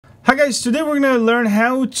Hi guys, today we're going to learn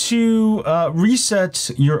how to reset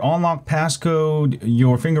your unlock passcode,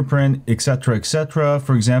 your fingerprint, etc, etc.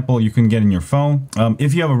 For example, you can get in your phone.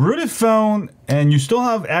 If you have a rooted phone and you still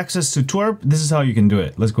have access to TWRP, this is how you can do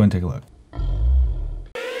it. Let's go and take a look.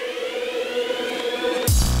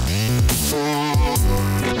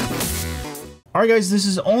 Alright guys, this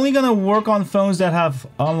is only going to work on phones that have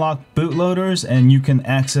unlocked bootloaders and you can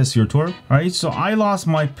access your TWRP. Alright, so I lost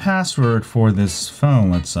my password for this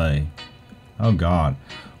phone, let's say. Oh god.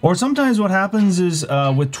 Or sometimes what happens is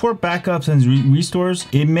with TWRP backups and restores,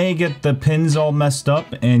 it may get the pins all messed up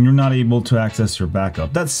and you're not able to access your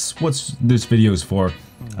backup. That's what this video is for.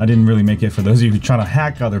 I didn't really make it for those of you who try to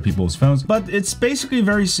hack other people's phones, but it's basically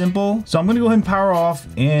very simple. So I'm going to go ahead and power off,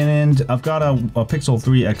 and I've got a Pixel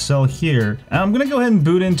 3 XL here, and I'm going to go ahead and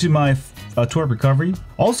boot into my TWRP recovery.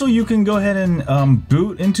 Also, you can go ahead and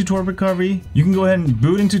boot into TWRP recovery. You can go ahead and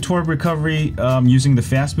boot into TWRP recovery using the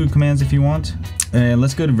fastboot commands if you want. And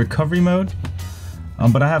let's go to recovery mode.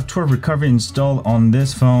 But I have TWRP recovery installed on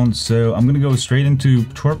this phone, so I'm going to go straight into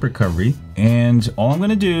TWRP recovery. And all I'm going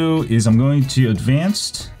to do is I'm going to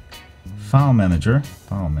advanced file manager.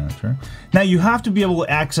 Now you have to be able to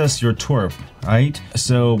access your TWRP, right?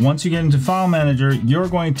 So once you get into file manager, you're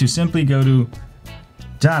going to simply go to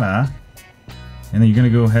data, and then you're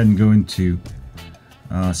going to go ahead and go into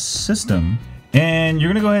system, and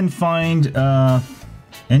you're going to go ahead and find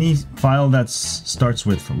any file that starts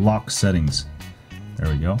with lock settings. There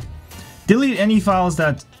we go. Delete any files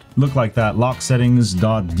that look like that. Lock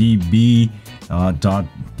settings.db,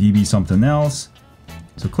 .db something else.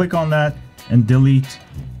 So click on that and delete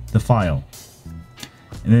the file.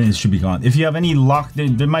 And then it should be gone. If you have any lock,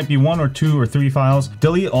 there might be 1 or 2 or 3 files.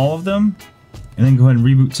 Delete all of them and then go ahead and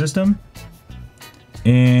reboot system.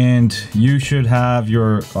 And you should have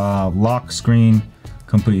your lock screen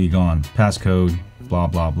completely gone. Passcode. Blah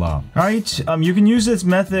blah blah. Alright, you can use this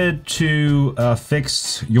method to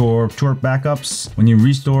fix your TWRP backups when you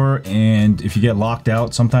restore, and if you get locked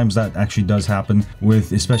out, sometimes that actually does happen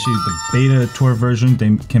with especially the beta TWRP version.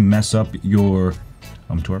 They can mess up your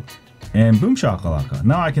TWRP. And boom shakalaka.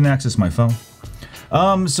 Now I can access my phone.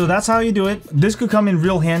 So that's how you do it. This could come in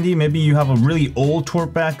real handy. Maybe you have a really old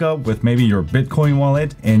TWRP backup with maybe your Bitcoin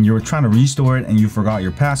wallet and you're trying to restore it and you forgot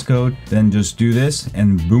your passcode. Then just do this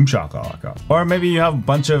and boom shakalaka. Or maybe you have a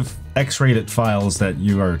bunch of X-rated files that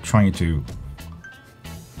you are trying to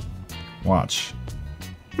watch.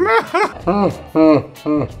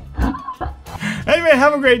 Anyway,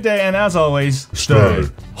 have a great day, and as always, stay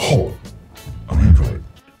home on Android.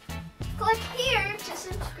 Click here to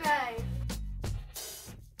subscribe.